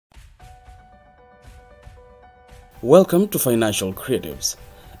Welcome to Financial Creatives.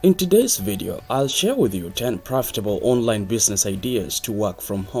 In today's video, I'll share with you 10 profitable online business ideas to work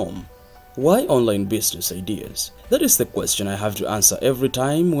from home. Why online business ideas? That is the question I have to answer every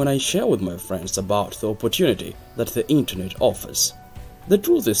time when I share with my friends about the opportunity that the internet offers. The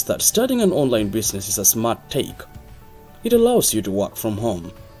truth is that starting an online business is a smart take. It allows you to work from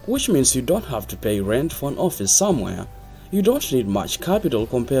home, which means you don't have to pay rent for an office somewhere. You don't need much capital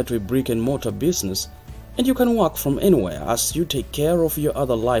compared to a brick-and-mortar business, and you can work from anywhere as you take care of your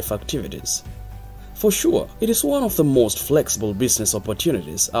other life activities. For sure, it is one of the most flexible business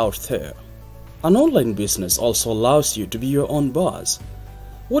opportunities out there. An online business also allows you to be your own boss.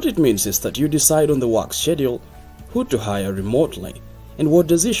 What it means is that you decide on the work schedule, who to hire remotely, and what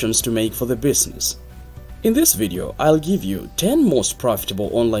decisions to make for the business. In this video, I'll give you 10 most profitable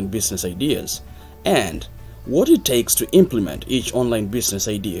online business ideas and what it takes to implement each online business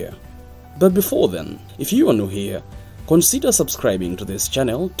idea. But before then, if you are new here, consider subscribing to this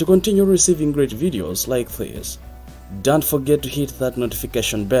channel to continue receiving great videos like this. Don't forget to hit that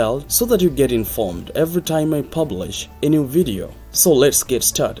notification bell so that you get informed every time I publish a new video. So let's get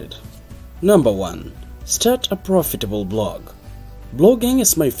started. Number 1. Start a profitable blog. Blogging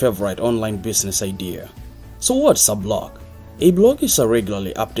is my favorite online business idea. So what's a blog? A blog is a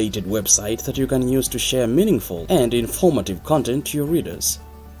regularly updated website that you can use to share meaningful and informative content to your readers.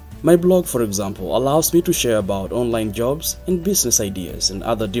 My blog, for example, allows me to share about online jobs and business ideas and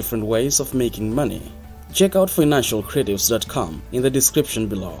other different ways of making money. Check out financialcreatives.com in the description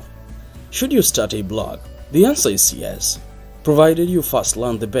below. Should you start a blog? The answer is yes, provided you first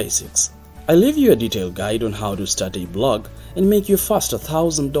learn the basics. I leave you a detailed guide on how to start a blog and make your first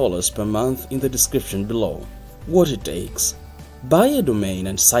 $1,000 per month in the description below. What it takes: buy a domain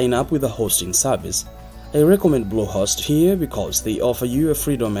and sign up with a hosting service. I recommend Bluehost here because they offer you a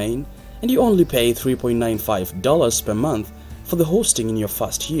free domain and you only pay $3.95 per month for the hosting in your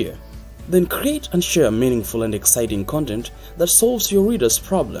first year. Then create and share meaningful and exciting content that solves your readers'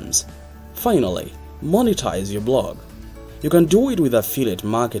 problems. Finally, monetize your blog. You can do it with affiliate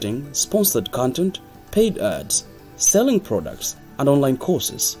marketing, sponsored content, paid ads, selling products, and online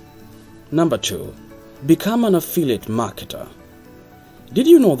courses. Number 2. Become an affiliate marketer. Did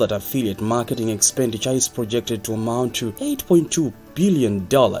you know that affiliate marketing expenditure is projected to amount to $8.2 billion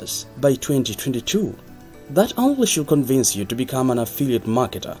by 2022? That only should convince you to become an affiliate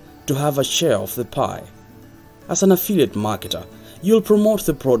marketer to have a share of the pie. As an affiliate marketer, you'll promote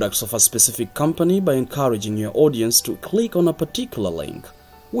the products of a specific company by encouraging your audience to click on a particular link,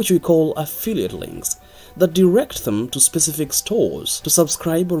 which we call affiliate links, that direct them to specific stores to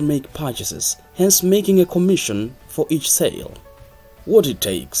subscribe or make purchases, hence making a commission for each sale. What it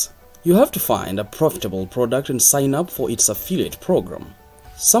takes: you have to find a profitable product and sign up for its affiliate program.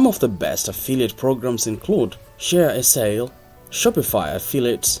 Some of the best affiliate programs include Share a Sale, Shopify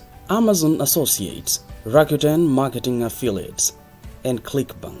Affiliates, Amazon Associates, Rakuten Marketing Affiliates, and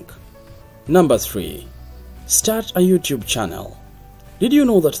ClickBank. Number 3. Start a YouTube channel. Did you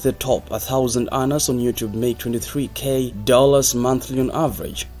know that the top 1,000 earners on YouTube make $23,000 monthly on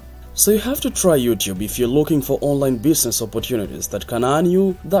average? So you have to try YouTube if you're looking for online business opportunities that can earn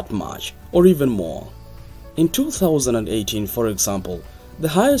you that much or even more. In 2018, for example, the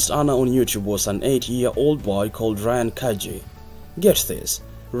highest earner on YouTube was an 8-year-old boy called Ryan Kaji. Get this,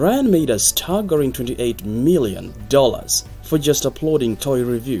 Ryan made a staggering $28 million for just uploading toy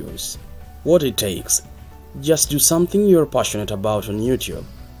reviews. What it takes: just do something you're passionate about on YouTube.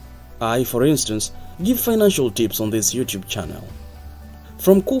 I, for instance, give financial tips on this YouTube channel.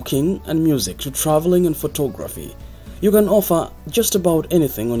 From cooking and music to traveling and photography, you can offer just about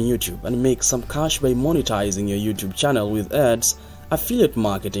anything on YouTube and make some cash by monetizing your YouTube channel with ads, affiliate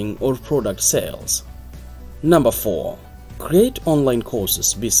marketing, or product sales. Number 4. Create online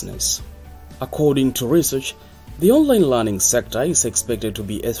courses business. According to research, the online learning sector is expected to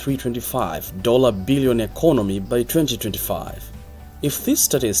be a $325 billion economy by 2025. If these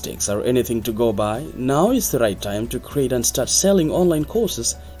statistics are anything to go by, now is the right time to create and start selling online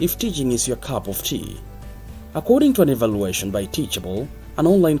courses if teaching is your cup of tea. According to an evaluation by Teachable, an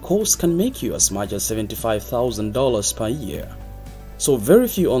online course can make you as much as $75,000 per year. So very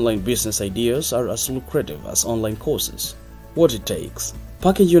few online business ideas are as lucrative as online courses. What it takes: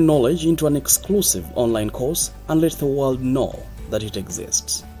 package your knowledge into an exclusive online course and let the world know that it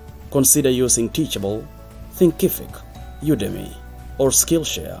exists. Consider using Teachable, Thinkific, Udemy, or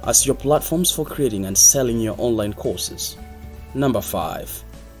Skillshare as your platforms for creating and selling your online courses. Number 5.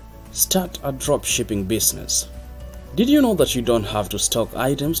 Start a dropshipping business. Did you know that you don't have to stock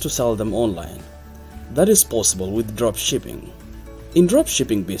items to sell them online? That is possible with dropshipping. In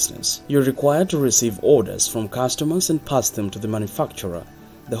dropshipping business, you're required to receive orders from customers and pass them to the manufacturer,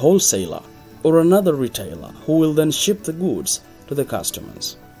 the wholesaler, or another retailer who will then ship the goods to the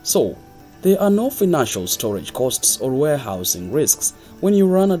customers. So, there are no financial storage costs or warehousing risks when you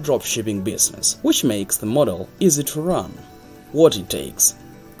run a dropshipping business, which makes the model easy to run. What it takes: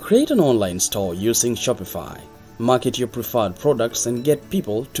 create an online store using Shopify, market your preferred products and get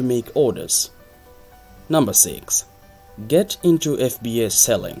people to make orders. Number 6. Get into FBA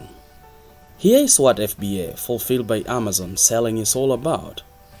Selling. Here is what FBA, fulfilled by Amazon Selling, is all about.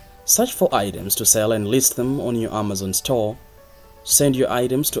 Search for items to sell and list them on your Amazon store. Send your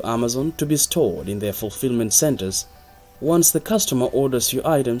items to Amazon to be stored in their fulfillment centers. Once the customer orders your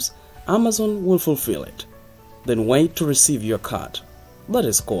items, Amazon will fulfill it. Then wait to receive your cut. That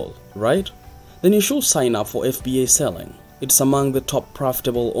is cool, right? Then you should sign up for FBA Selling. It's among the top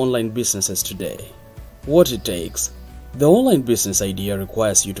profitable online businesses today. What it takes: the online business idea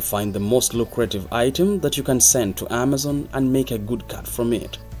requires you to find the most lucrative item that you can send to Amazon and make a good cut from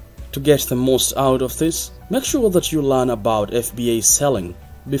it. To get the most out of this, make sure that you learn about FBA Selling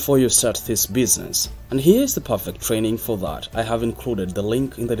before you start this business. And here is the perfect training for that. I have included the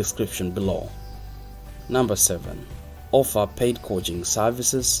link in the description below. Number 7. Offer paid coaching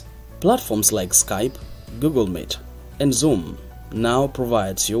services. Platforms like Skype, Google Meet, and Zoom now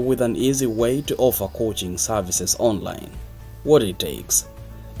provides you with an easy way to offer coaching services online. What it takes: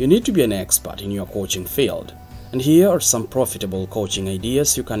 you need to be an expert in your coaching field. And here are some profitable coaching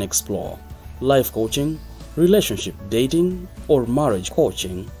ideas you can explore: life coaching, relationship dating or marriage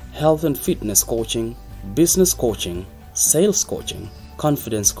coaching, health and fitness coaching, business coaching, sales coaching,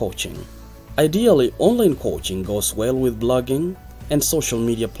 confidence coaching. Ideally, online coaching goes well with blogging and social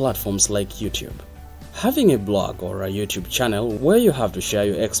media platforms like YouTube. Having a blog or a YouTube channel where you have to share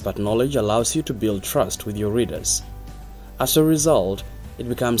your expert knowledge allows you to build trust with your readers. As a result, it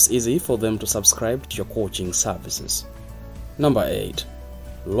becomes easy for them to subscribe to your coaching services. Number 8.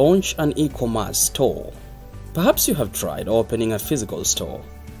 Launch an e-commerce store. Perhaps you have tried opening a physical store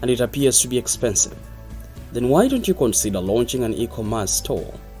and it appears to be expensive. Then why don't you consider launching an e-commerce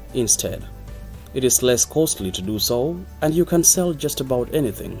store instead? It is less costly to do so, and you can sell just about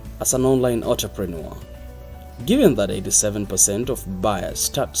anything as an online entrepreneur. Given that 87% of buyers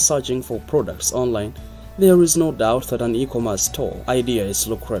start searching for products online, there is no doubt that an e-commerce store idea is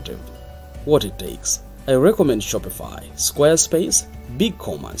lucrative. What it takes: I recommend Shopify, Squarespace,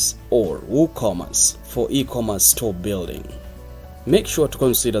 BigCommerce, or WooCommerce for e-commerce store building. Make sure to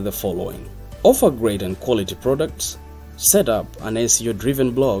consider the following: offer great and quality products, set up an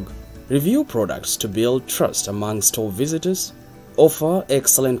SEO-driven blog, review products to build trust among store visitors, offer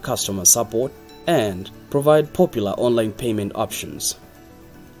excellent customer support, and provide popular online payment options.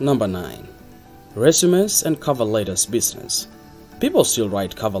 Number 9. Resumes and cover letters business. People still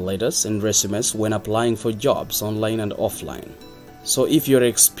write cover letters and resumes when applying for jobs online and offline. So if you're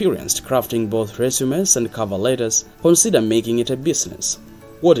experienced crafting both resumes and cover letters, consider making it a business.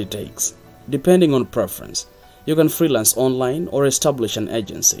 What it takes: depending on preference, you can freelance online or establish an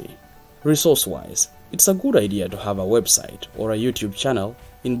agency. Resource-wise, it's a good idea to have a website or a YouTube channel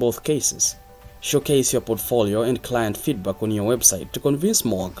in both cases. Showcase your portfolio and client feedback on your website to convince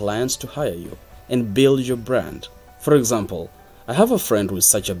more clients to hire you and build your brand. For example, I have a friend with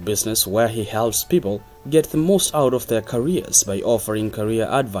such a business where he helps people get the most out of their careers by offering career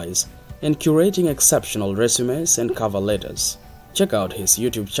advice and curating exceptional resumes and cover letters. Check out his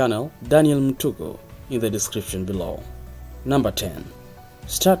YouTube channel, Daniel Mtuku, in the description below. Number 10.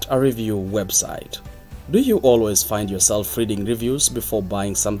 Start a review website. Do you always find yourself reading reviews before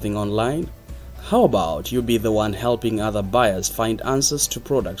buying something online? How about you be the one helping other buyers find answers to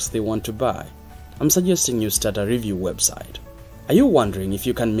products they want to buy? I'm suggesting you start a review website. Are you wondering if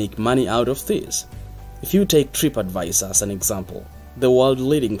you can make money out of this? If you take TripAdvisor as an example, the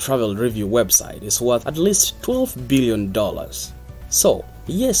world-leading travel review website is worth at least $12 billion. So,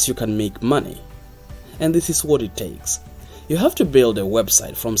 yes, you can make money. And this is what it takes. You have to build a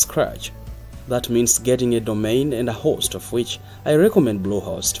website from scratch. That means getting a domain and a host, of which I recommend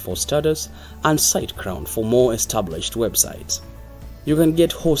Bluehost for starters and SiteGround for more established websites. You can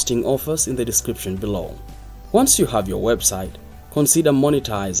get hosting offers in the description below. Once you have your website, consider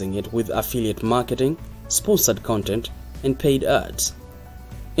monetizing it with affiliate marketing, sponsored content, and paid ads.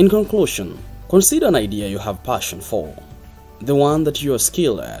 In conclusion, consider an idea you have passion for, the one that you are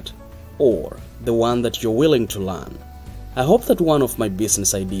skilled at, or the one that you're willing to learn. I hope that one of my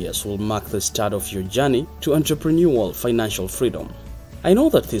business ideas will mark the start of your journey to entrepreneurial financial freedom. I know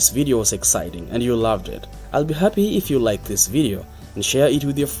that this video was exciting and you loved it. I'll be happy if you like this video and share it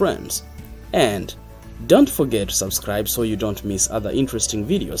with your friends. And Don't forget to subscribe so you don't miss other interesting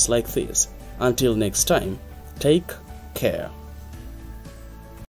videos like this. Until next time, take care.